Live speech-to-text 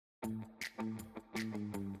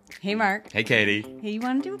Hey, Mark. Hey, Katie. Hey, you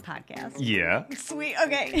want to do a podcast? Yeah. Sweet.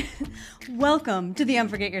 Okay. Welcome to the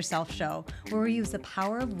Unforget Yourself show, where we use the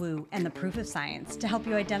power of woo and the proof of science to help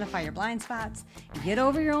you identify your blind spots, get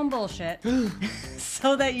over your own bullshit,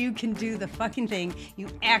 so that you can do the fucking thing you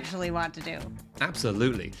actually want to do.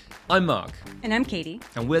 Absolutely. I'm Mark. And I'm Katie.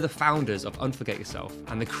 And we're the founders of Unforget Yourself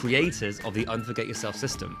and the creators of the Unforget Yourself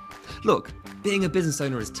system. Look, being a business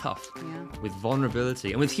owner is tough. Yeah. With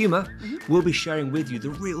vulnerability and with humor, we'll be sharing with you the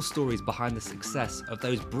real stories behind the success of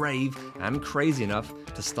those brave and crazy enough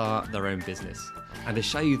to start their own business. And to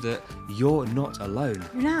show you that you're not alone.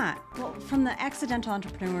 You're not. Well, from the accidental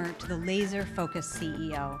entrepreneur to the laser-focused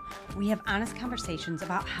CEO, we have honest conversations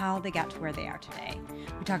about how they got to where they are today.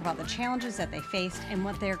 We talk about the challenges that they faced and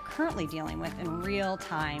what they're currently dealing with in real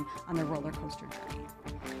time on their roller coaster journey.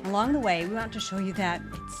 Along the way, we want to show you that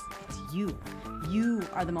it's you. You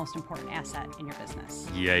are the most important asset in your business.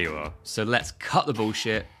 Yeah, you are. So let's cut the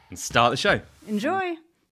bullshit and start the show. Enjoy.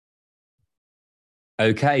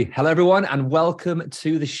 Okay, hello everyone and welcome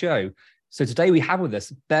to the show. So today we have with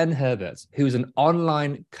us Ben Herbert, who is an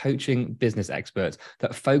online coaching business expert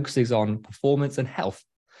that focuses on performance and health,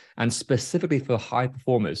 and specifically for high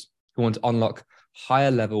performers who want to unlock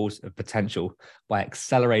higher levels of potential by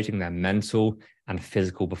accelerating their mental and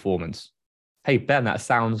physical performance. Hey Ben, that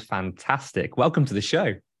sounds fantastic. Welcome to the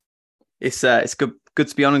show. It's good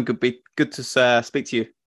to be on and good to speak to you.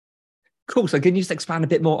 Cool. So can you just expand a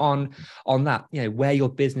bit more on that, where your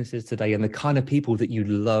business is today and the kind of people that you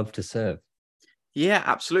love to serve? Yeah,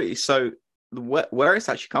 absolutely. So where it's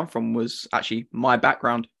actually come from was actually my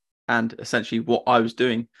background and essentially what I was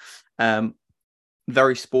doing.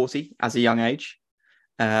 Very sporty as a young age.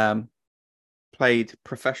 Played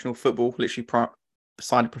professional football, literally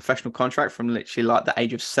signed a professional contract from literally like the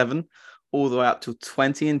age of 7 all the way up to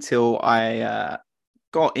 20 until I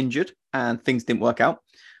got injured and things didn't work out,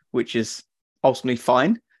 which is ultimately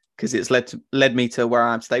fine because it's led me to where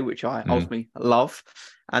I am today, which I ultimately love.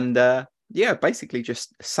 And basically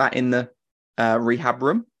just sat in the rehab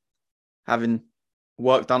room, having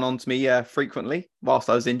work done onto me frequently whilst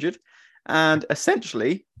I was injured, and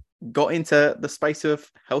essentially got into the space of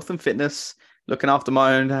health and fitness, looking after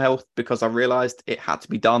my own health because I realized it had to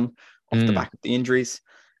be done off the back of the injuries,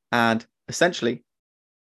 and essentially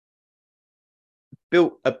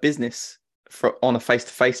built a business on a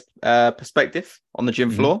face-to-face perspective on the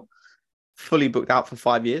gym floor, fully booked out for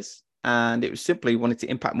 5 years. And it was simply wanted to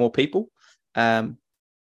impact more people,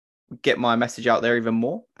 get my message out there even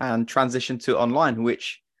more, and transition to online,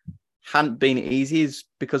 which hadn't been easy, is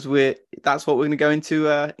because that's what we're going to go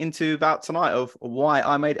into about tonight, of why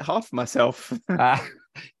I made it hard for myself.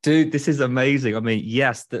 Dude, this is amazing. I mean,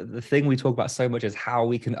 yes, the thing we talk about so much is how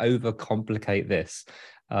we can overcomplicate this.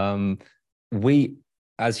 We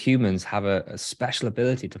as humans have a special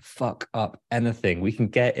ability to fuck up anything. We can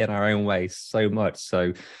get in our own way so much.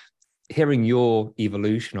 So hearing your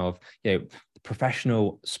evolution of,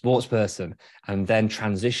 professional sports person and then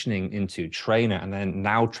transitioning into trainer and then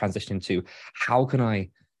now transitioning to how can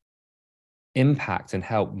I impact and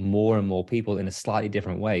help more and more people in a slightly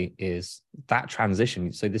different way, is that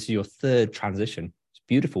transition. So this is your third transition. It's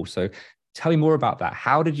beautiful. So tell me more about that.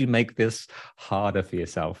 How did you make this harder for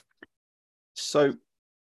yourself? So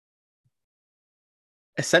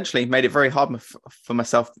essentially made it very hard for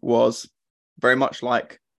myself was very much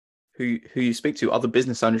like who you speak to, other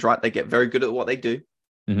business owners, right? They get very good at what they do.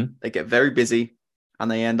 They get very busy and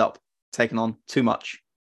they end up taking on too much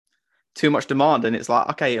demand. And it's like,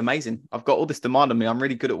 okay, amazing. I've got all this demand on me. I'm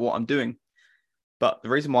really good at what I'm doing. But the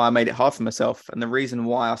reason why I made it hard for myself and the reason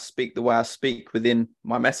why I speak the way I speak within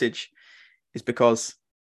my message is because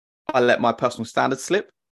I let my personal standards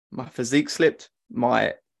slip, my physique slipped,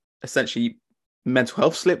 my essentially mental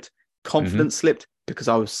health slipped, confidence slipped, because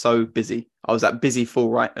I was so busy. I was that busy fool,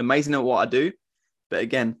 right? Amazing at what I do, but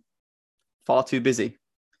again, far too busy.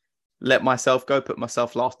 Let myself go, put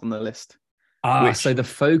myself last on the list. So the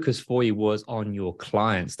focus for you was on your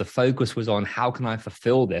clients. The focus was on how can I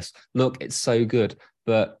fulfill this? Look, it's so good.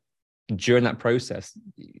 But during that process,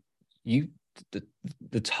 the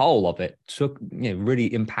toll of it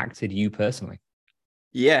really impacted you personally.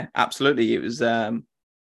 Yeah, absolutely. It was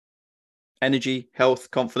energy, health,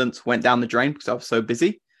 confidence went down the drain because I was so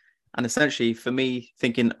busy. And essentially for me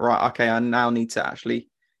thinking, right, okay, I now need to actually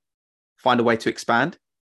find a way to expand.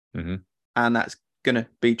 And that's going to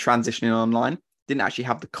be transitioning online. Didn't actually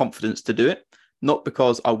have the confidence to do it. Not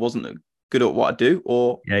because I wasn't good at what I do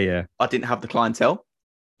or I didn't have the clientele.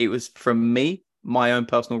 It was from me, my own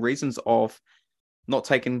personal reasons of not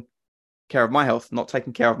taking care of my health, not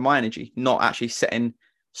taking care of my energy, not actually setting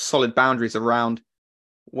solid boundaries around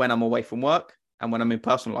when I'm away from work and when I'm in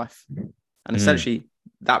personal life. And essentially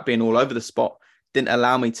that being all over the spot didn't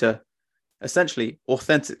allow me to essentially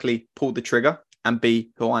authentically pull the trigger and be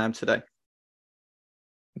who I am today.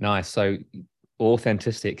 Nice. So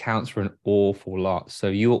authenticity counts for an awful lot. So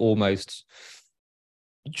you were almost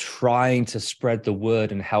trying to spread the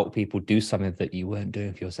word and help people do something that you weren't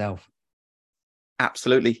doing for yourself.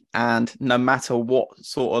 Absolutely. And no matter what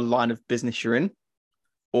sort of line of business you're in,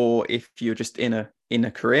 or if you're just in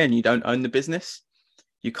a career and you don't own the business,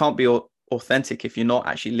 you can't be authentic if you're not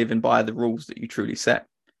actually living by the rules that you truly set.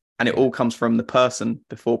 And it all comes from the person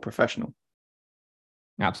before professional.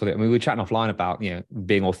 Absolutely. I mean, we were chatting offline about,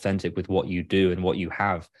 being authentic with what you do and what you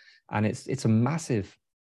have. And it's a massive,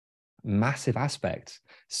 massive aspect.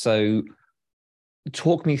 So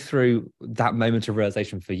talk me through that moment of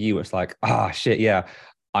realization for you. It's like, shit, yeah,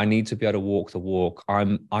 I need to be able to walk the walk.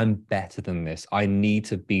 I'm better than this. I need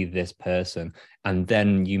to be this person. And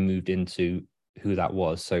then you moved into who that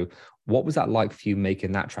was. So what was that like for you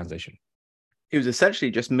making that transition? It was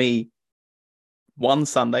essentially just me one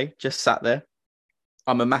Sunday, just sat there.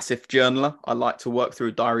 I'm a massive journaler. I like to work through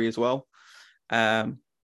a diary as well. And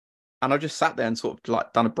I just sat there and sort of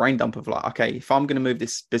like done a brain dump of like, okay, if I'm going to move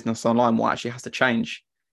this business online, what actually has to change?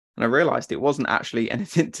 And I realized it wasn't actually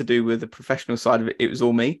anything to do with the professional side of it. It was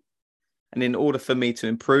all me. And in order for me to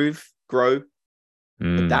improve, grow,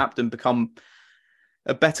 adapt, and become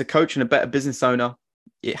a better coach and a better business owner,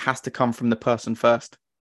 it has to come from the person first.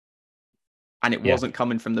 And it wasn't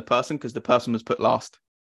coming from the person because the person was put last.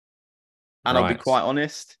 And I'll be quite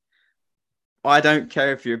honest, I don't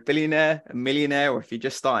care if you're a billionaire, a millionaire, or if you're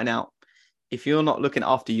just starting out. If you're not looking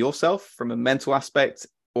after yourself from a mental aspect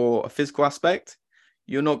or a physical aspect,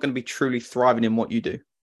 you're not going to be truly thriving in what you do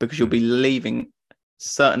because you'll be leaving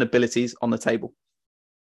certain abilities on the table.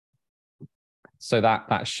 So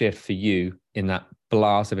that shift for you in that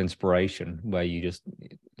blast of inspiration where you just,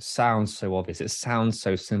 it sounds so obvious, it sounds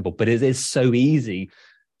so simple, but it is so easy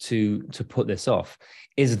to put this off.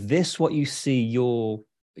 Is this what you see your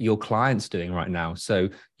clients doing right now? So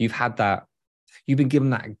you've been given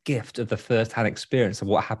that gift of the first-hand experience of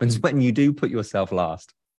what happens when you do put yourself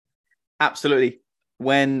last. Absolutely.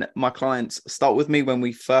 When my clients start with me, when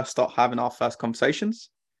we first start having our first conversations,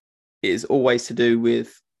 it is always to do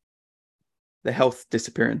with their health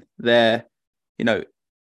disappearing, their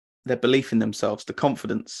belief in themselves, the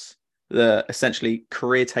confidence, the essentially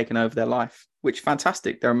career taking over their life, which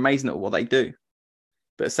fantastic. They're amazing at what they do.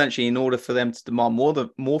 But essentially, in order for them to demand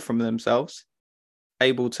more from themselves,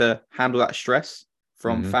 able to handle that stress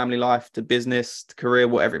from family life to business to career,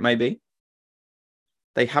 whatever it may be,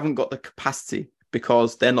 they haven't got the capacity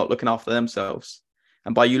because they're not looking after themselves.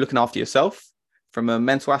 And by you looking after yourself from a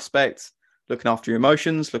mental aspect, looking after your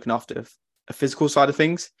emotions, looking after a physical side of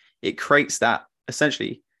things, it creates that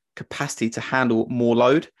essentially capacity to handle more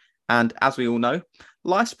load. And as we all know,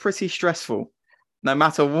 life's pretty stressful, no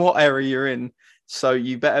matter what area you're in. So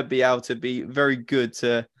you better be able to be very good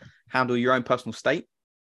to handle your own personal state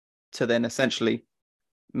to then essentially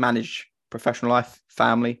manage professional life,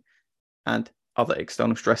 family, and other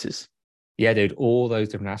external stresses. Yeah, dude, all those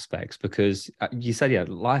different aspects, because you said,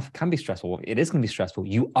 life can be stressful. It is going to be stressful.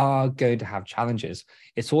 You are going to have challenges.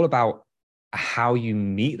 It's all about how you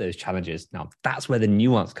meet those challenges. Now, that's where the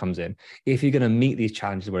nuance comes in. If you're going to meet these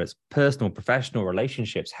challenges, whether it's personal, professional,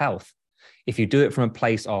 relationships, health, if you do it from a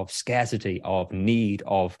place of scarcity, of need,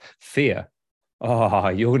 of fear,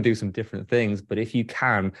 you're going to do some different things. But if you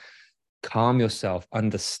can calm yourself,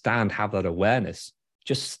 understand, have that awareness,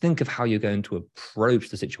 just think of how you're going to approach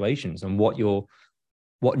the situations and what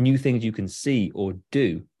new things you can see or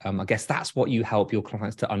do. I guess that's what you help your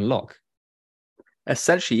clients to unlock.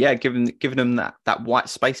 Essentially, yeah, giving them that white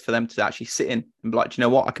space for them to actually sit in and be like, you know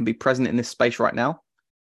what, I can be present in this space right now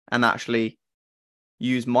and actually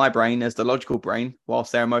use my brain as the logical brain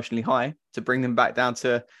whilst they're emotionally high to bring them back down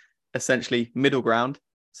to essentially middle ground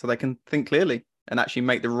so they can think clearly and actually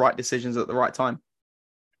make the right decisions at the right time.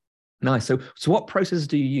 Nice. So what processes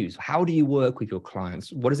do you use? How do you work with your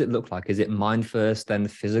clients? What does it look like? Is it mind first, then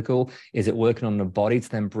physical? Is it working on the body to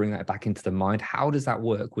then bring that back into the mind? How does that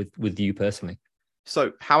work with you personally?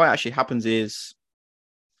 So how it actually happens is,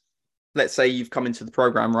 let's say you've come into the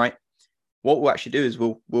program, right? What we'll actually do is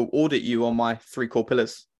we'll audit you on my 3 core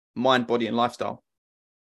pillars: mind, body, and lifestyle.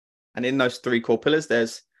 And in those 3 core pillars,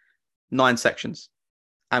 there's 9 sections.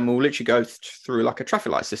 And we'll literally go through like a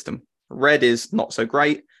traffic light system. Red is not so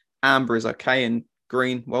great. Amber is okay. And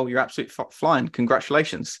green, well, you're absolutely flying.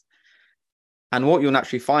 Congratulations. And what you'll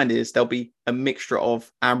naturally find is there'll be a mixture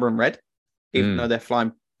of amber and red, even though they're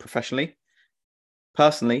flying professionally.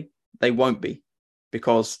 Personally, they won't be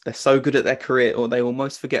because they're so good at their career or they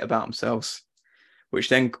almost forget about themselves. which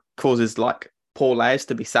then causes like poor layers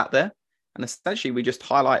to be sat there. And essentially, we just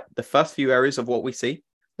highlight the first few areas of what we see.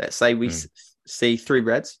 Let's say we see 3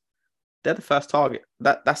 reds. They're the first target.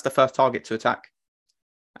 That's the first target to attack.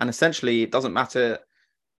 And essentially, it doesn't matter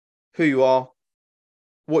who you are,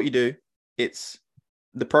 what you do. It's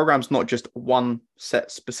the program's not just one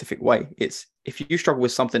set specific way. It's if you struggle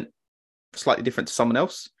with something slightly different to someone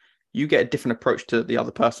else, you get a different approach to the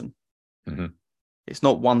other person. Mm-hmm. It's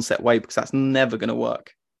not one set way, because that's never going to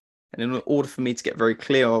work. And in order for me to get very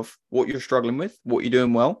clear of what you're struggling with, what you're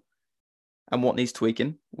doing well, and what needs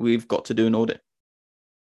tweaking, we've got to do an audit.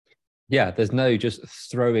 Yeah, there's no just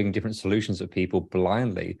throwing different solutions at people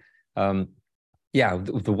blindly. The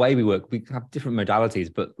way we work, we have different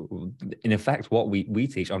modalities, but in effect, what we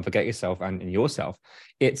teach on Forget Yourself and in Yourself,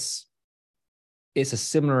 it's a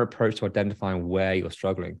similar approach to identifying where you're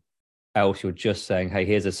struggling. Else you're just saying, hey,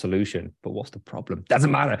 here's a solution, but what's the problem?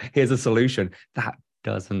 Doesn't matter. Here's a solution. That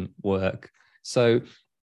doesn't work. So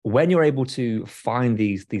when you're able to find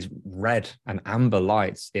these red and amber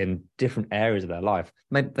lights in different areas of their life,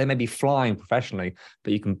 they may be flying professionally,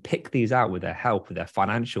 but you can pick these out with their health, with their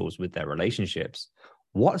financials, with their relationships.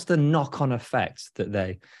 What's the knock-on effects that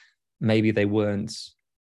they weren't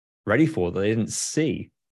ready for, that they didn't see?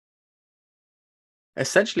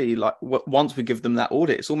 Essentially, like once we give them that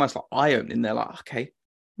audit, it's almost like eye-opening. They're like, okay,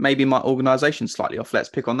 maybe my organization's slightly off. Let's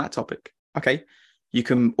pick on that topic. Okay, you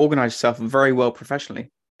can organize yourself very well professionally,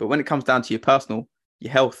 but when it comes down to your personal,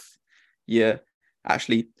 your health, you're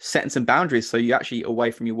actually setting some boundaries. So you're actually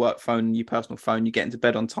away from your work phone, your personal phone, you get into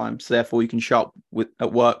bed on time. So therefore you can show up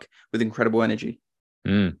at work with incredible energy.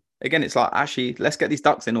 Again, it's like, actually, let's get these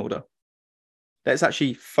ducks in order. Let's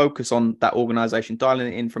actually focus on that organization, dialing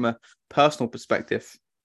it in from a personal perspective.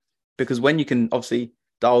 Because when you can obviously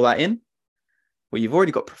dial that in, well, you've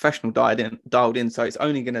already got professional dialed in. So it's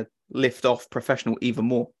only going to lift off professional even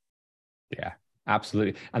more. Yeah,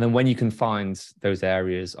 absolutely. And then when you can find those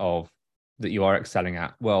areas that you are excelling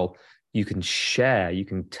at, well, you can share, you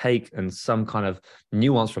can take and some kind of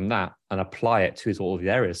nuance from that and apply it to all the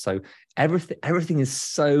areas. So everything is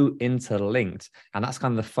so interlinked. And that's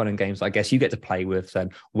kind of the fun and games I guess you get to play with. Then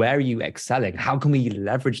where are you excelling? How can we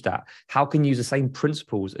leverage that? How can you use the same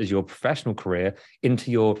principles as your professional career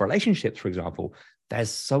into your relationships, for example? There's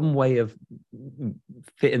some way of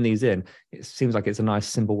fitting these in. It seems like it's a nice,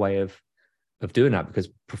 simple way of doing that, because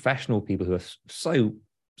professional people who are so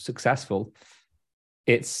successful,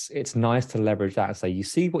 it's nice to leverage that and say, you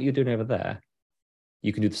see what you're doing over there,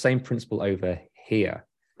 you can do the same principle over here.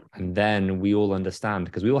 And then we all understand,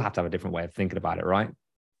 because we all have to have a different way of thinking about it, right?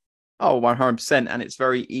 Oh, 100%. And it's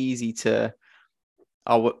very easy to,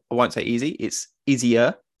 I won't say easy, it's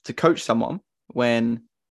easier to coach someone when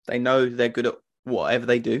they know they're good at whatever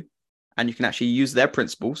they do, and you can actually use their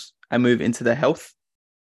principles and move into their health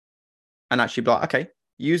and actually be like, okay,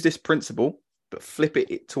 use this principle, but flip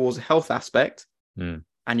it towards a health aspect. And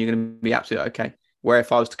you're going to be absolutely okay. Where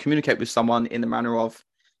if I was to communicate with someone in the manner of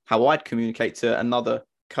how I'd communicate to another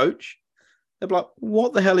coach, they'd be like,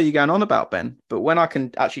 what the hell are you going on about, Ben? But when I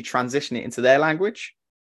can actually transition it into their language,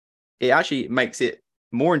 it actually makes it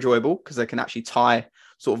more enjoyable, because they can actually tie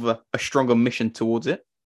sort of a stronger mission towards it.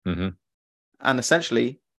 And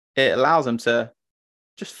essentially, it allows them to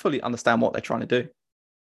just fully understand what they're trying to do.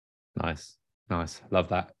 Nice. Love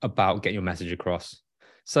that, about getting your message across.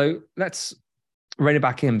 So let's rein it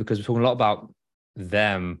back in, because we're talking a lot about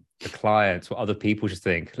them, the clients, what other people should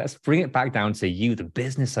think. Let's bring it back down to you, the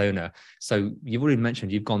business owner. So you've already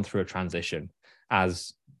mentioned you've gone through a transition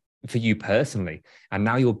as for you personally, and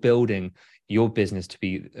now you're building your business to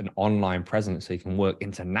be an online presence so you can work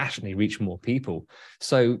internationally, reach more people.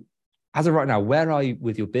 So as of right now, where are you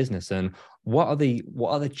with your business, and what are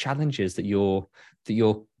the challenges that you're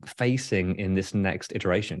facing in this next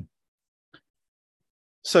iteration?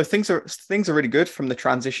 So things are really good from the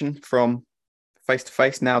transition from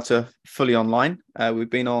face-to-face now to fully online. We've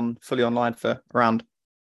been on fully online for around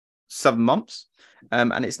 7 months.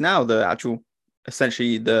 And it's now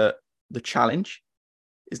essentially the challenge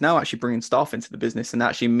is now actually bringing staff into the business, and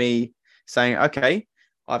actually me saying, okay,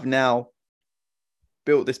 I've now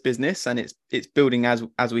built this business and it's building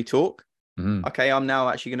as we talk. Okay, I'm now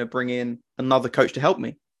actually going to bring in another coach to help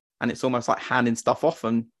me. And it's almost like handing stuff off.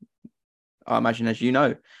 And I imagine, as you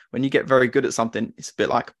know, when you get very good at something, it's a bit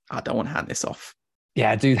like, I don't want to hand this off.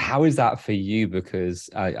 Yeah, dude, how is that for you? Because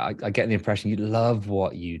I get the impression you love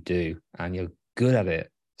what you do and you're good at it.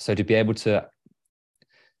 So to be able to,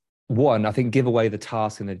 I think give away the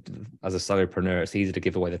task, and as a solopreneur, it's easy to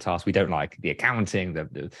give away the task. We don't like the accounting,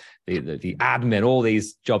 the admin, all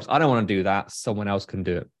these jobs. I don't want to do that. Someone else can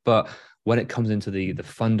do it. But when it comes into the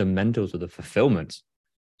fundamentals of the fulfillment,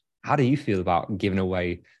 how do you feel about giving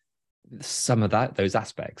away some of those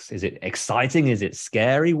aspects? Is it exciting? Is it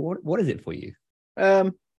scary? What is it for you?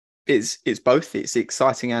 It's both. It's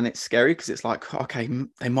exciting and it's scary, because it's like, okay,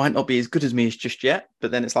 they might not be as good as me as just yet,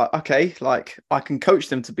 but then it's like, okay, like I can coach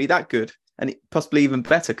them to be that good, and possibly even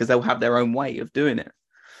better, because they'll have their own way of doing it.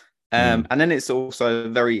 And then it's also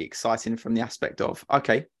very exciting from the aspect of,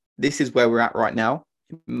 okay, this is where we're at right now.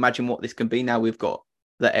 Imagine what this can be now. We've got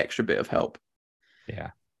that extra bit of help.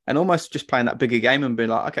 Yeah. And almost just playing that bigger game and being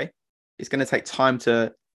like, okay, it's going to take time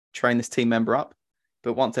to train this team member up,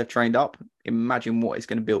 but once they've trained up, imagine what it's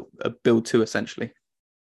going to build to, essentially.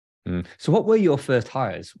 So what were your first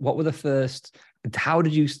hires? How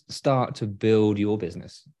did you start to build your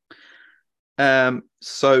business?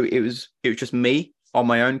 So it was just me on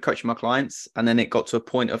my own coaching my clients. And then it got to a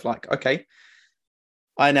point of like, okay,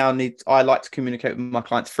 I like to communicate with my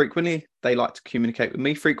clients frequently. They like to communicate with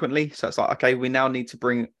me frequently. So it's like, okay, we now need to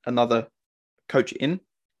bring another coach in.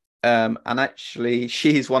 And actually,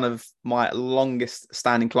 she's one of my longest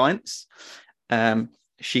standing clients.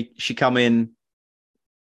 She come in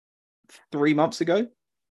 3 months ago,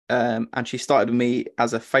 and she started with me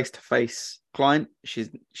as a face-to-face client. She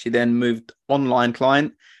then moved online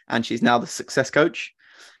client, and she's now the success coach.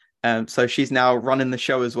 So she's now running the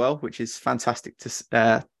show as well, which is fantastic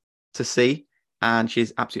to see. And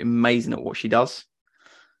she's absolutely amazing at what she does.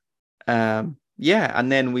 And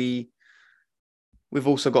then we've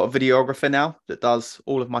also got a videographer now that does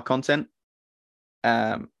all of my content.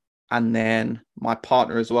 And then my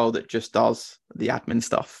partner as well that just does the admin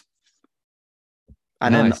stuff.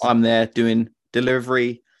 And Nice. Then I'm there doing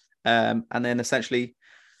delivery, and then essentially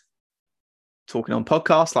talking on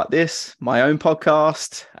podcasts like this, my own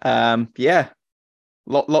podcast.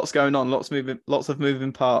 Lots going on, lots of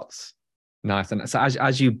moving parts. Nice. And so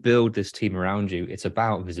as you build this team around you, it's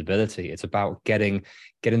about visibility. It's about getting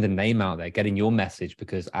the name out there, getting your message,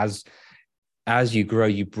 because as you grow,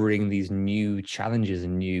 you bring these new challenges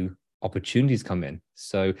and new opportunities come in.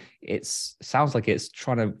 So sounds like it's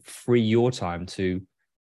trying to free your time to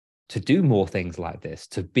do more things like this,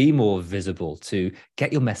 to be more visible, to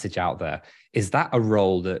get your message out there. Is that a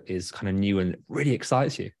role that is kind of new and really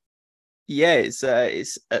excites you? Yeah, it's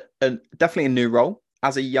definitely a new role.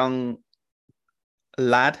 As a young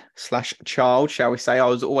lad / child, shall we say, I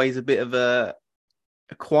was always a bit of a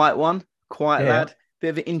quiet lad, bit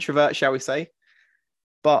of an introvert, shall we say.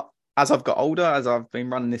 But as I've got older, as I've been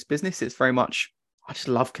running this business, it's very much, I just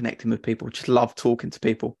love connecting with people, just love talking to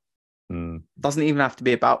people. Doesn't even have to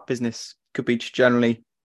be about business. Could be just generally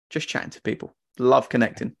just chatting to people. Love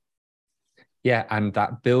connecting. Yeah, and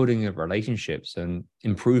that building of relationships and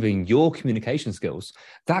improving your communication skills,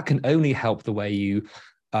 that can only help the way you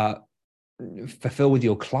fulfill with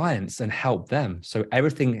your clients and help them. So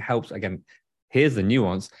everything helps. Again, here's the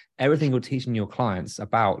nuance. Everything you're teaching your clients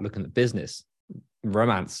about looking at business,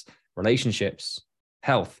 romance, relationships,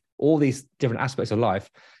 health, all these different aspects of life.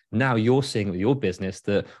 Now you're seeing with your business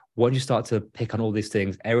that once you start to pick on all these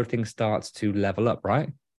things, everything starts to level up, right?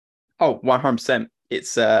 Oh, 100%.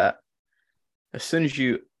 It's as soon as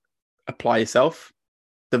you apply yourself,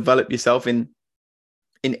 develop yourself in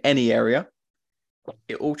any area,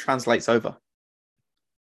 it all translates over.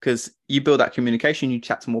 Because you build that communication, you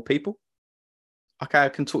chat to more people. Okay, I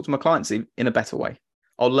can talk to my clients in a better way.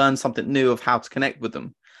 I'll learn something new of how to connect with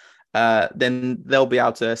them. Then they'll be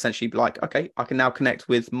able to essentially be like, okay, I can now connect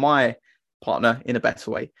with my partner in a better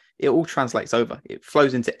way. It all translates over. It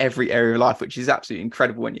flows into every area of life, which is absolutely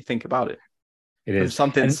incredible when you think about it. It is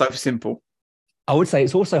something so simple. I would say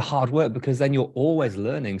it's also hard work, because then you're always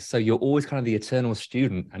learning. So you're always kind of the eternal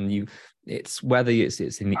student, and it's whether it's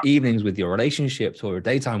in the evenings with your relationships or a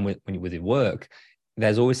daytime with your work,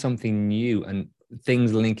 there's always something new and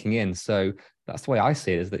things linking in. So that's the way I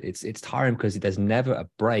see it, is that it's tiring because there's never a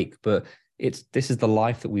break, but this is the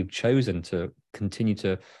life that we've chosen to continue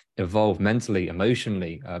to evolve mentally,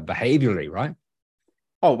 emotionally, behaviorally, right?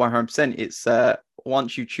 Oh, 100%. It's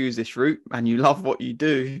once you choose this route and you love what you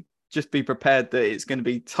do, just be prepared that it's going to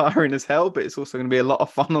be tiring as hell, but it's also going to be a lot of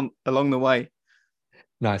fun along the way.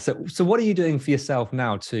 Nice. So what are you doing for yourself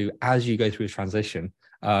now as you go through this transition,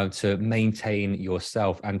 to maintain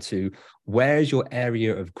yourself, and where's your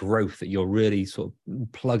area of growth that you're really sort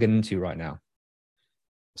of plugging into right now?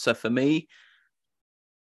 So for me,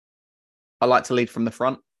 I like to lead from the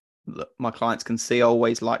front. My clients can see I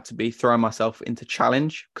always like to be throwing myself into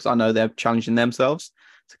challenge, because I know they're challenging themselves.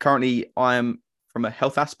 So currently I am, from a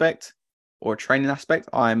health aspect or a training aspect,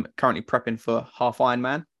 I'm currently prepping for half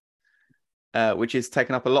Ironman, which is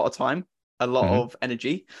taking up a lot of time, a lot of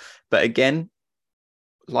energy. But again,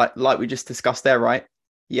 like we just discussed there, right?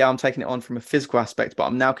 Yeah, I'm taking it on from a physical aspect, but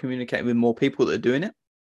I'm now communicating with more people that are doing it,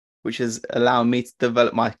 which is allowing me to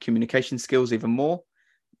develop my communication skills even more,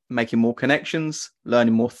 making more connections,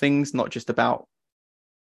 learning more things, not just about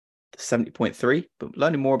the 70.3, but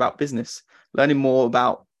learning more about business, learning more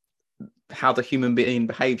about how the human being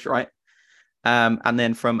behaves, right? And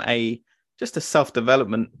then from just a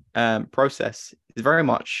self-development process, is very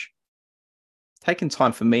much taking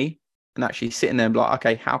time for me and actually sitting there and be like,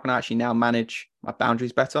 okay, how can I actually now manage my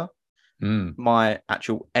boundaries better, my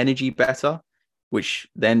actual energy better, which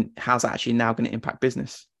then how's that actually now going to impact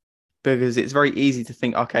business? Because it's very easy to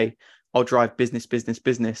think, okay, I'll drive business,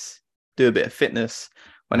 do a bit of fitness.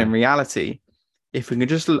 When in reality, if we can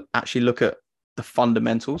just actually look at the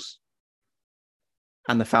fundamentals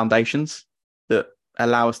and the foundations that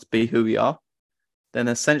allow us to be who we are, then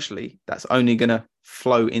essentially that's only going to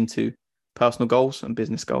flow into personal goals and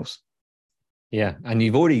business goals. Yeah. And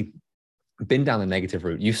you've already been down the negative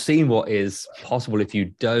route. You've seen what is possible if you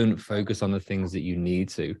don't focus on the things that you need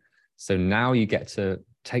to. So now you get to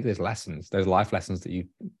take those lessons, those life lessons that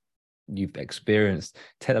you've experienced,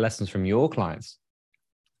 take the lessons from your clients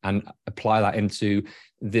and apply that into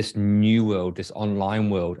this new world, this online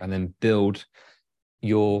world, and then build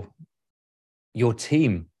your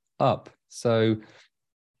team up. So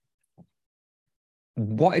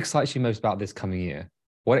what excites you most about this coming year?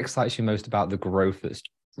 What excites you most about the growth that's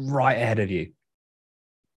right ahead of you?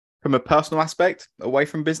 From a personal aspect, away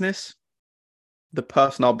from business, the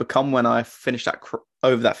person I'll become when I finish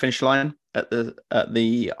over that finish line at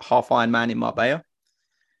the half Ironman in Marbella.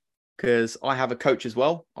 Because I have a coach as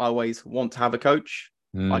well. I always want to have a coach.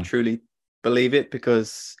 I truly believe it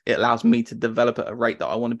because it allows me to develop at a rate that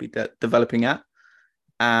I want to be developing at.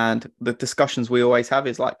 And the discussions we always have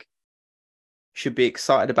is like, should be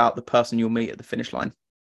excited about the person you'll meet at the finish line,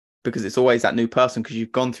 because it's always that new person, because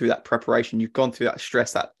you've gone through that preparation, you've gone through that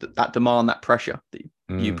stress, that demand, that pressure that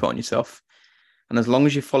you put on yourself. And as long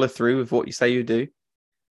as you follow through with what you say you do,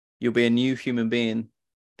 you'll be a new human being.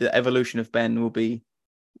 The evolution of Ben will be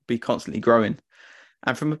constantly growing.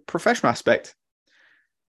 And from a professional aspect,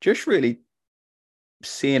 just really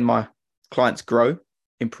seeing my clients grow,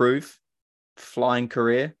 improve, fly in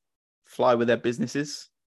career, fly with their businesses,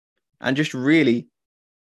 and just really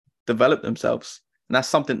develop themselves. And that's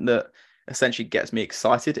something that essentially gets me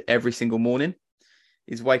excited every single morning,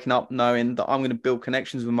 is waking up knowing that I'm going to build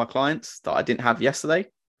connections with my clients that I didn't have yesterday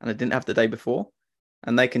and I didn't have the day before.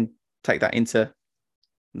 And they can take that into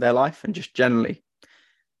their life and just generally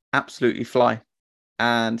absolutely fly.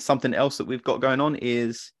 And something else that we've got going on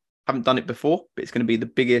is, haven't done it before, but it's going to be the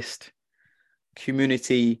biggest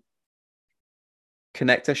community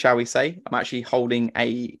connector, shall we say. I'm actually holding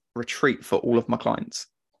a retreat for all of my clients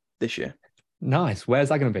this year. Nice. Where's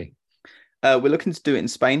that going to be? We're looking to do it in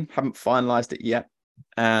Spain. Haven't finalized it yet.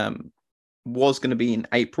 Was going to be in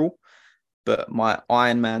April, but my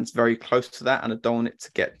Ironman's very close to that, and I don't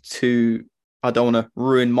want to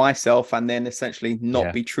ruin myself and then essentially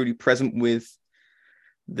not be truly present with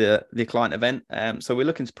the client event. So we're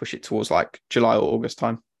looking to push it towards like July or August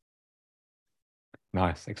time.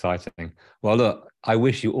 Nice, exciting. Well, look, I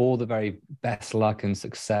wish you all the very best luck and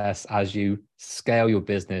success as you scale your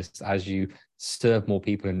business, as you serve more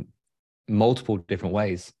people in multiple different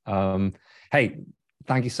ways. Hey,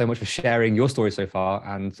 thank you so much for sharing your story so far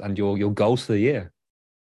and your goals for the year.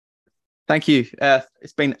 Thank you.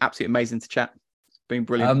 It's been absolutely amazing to chat. It's been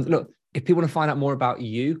brilliant. Look, if people want to find out more about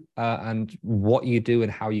you and what you do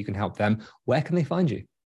and how you can help them, where can they find you?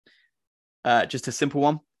 Just a simple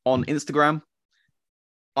one on Instagram,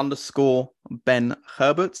 _Ben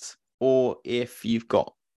Herbert, or if you've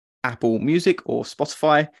got Apple Music or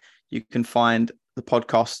Spotify, you can find the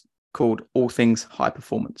podcast called All Things High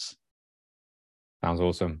Performance. Sounds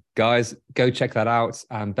awesome. Guys, go check that out.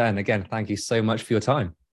 And Ben, again, thank you so much for your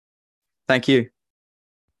time. Thank you.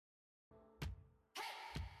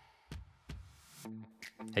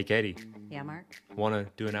 Hey, Katie. Yeah, Mark? Want to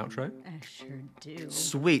do an outro? I sure do.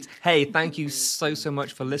 Sweet. Hey, thank you so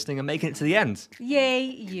much for listening and making it to the end. Yay,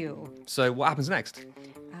 you. So what happens next?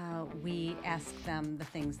 We ask them the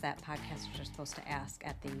things that podcasters are supposed to ask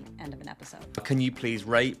at the end of an episode. Can you please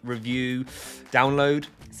rate, review, download?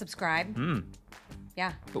 Subscribe.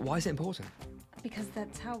 Yeah. But why is it important? Because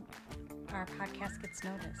that's how our podcast gets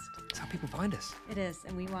noticed. It's how people find us. It is,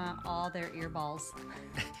 and we want all their earballs.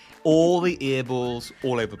 All the earballs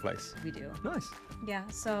all over the place. We do. Nice. Yeah,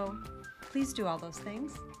 so please do all those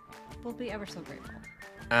things. We'll be ever so grateful.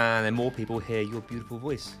 And then more people hear your beautiful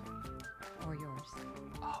voice. Or yours.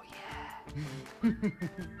 Oh, yeah.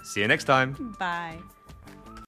 See you next time. Bye.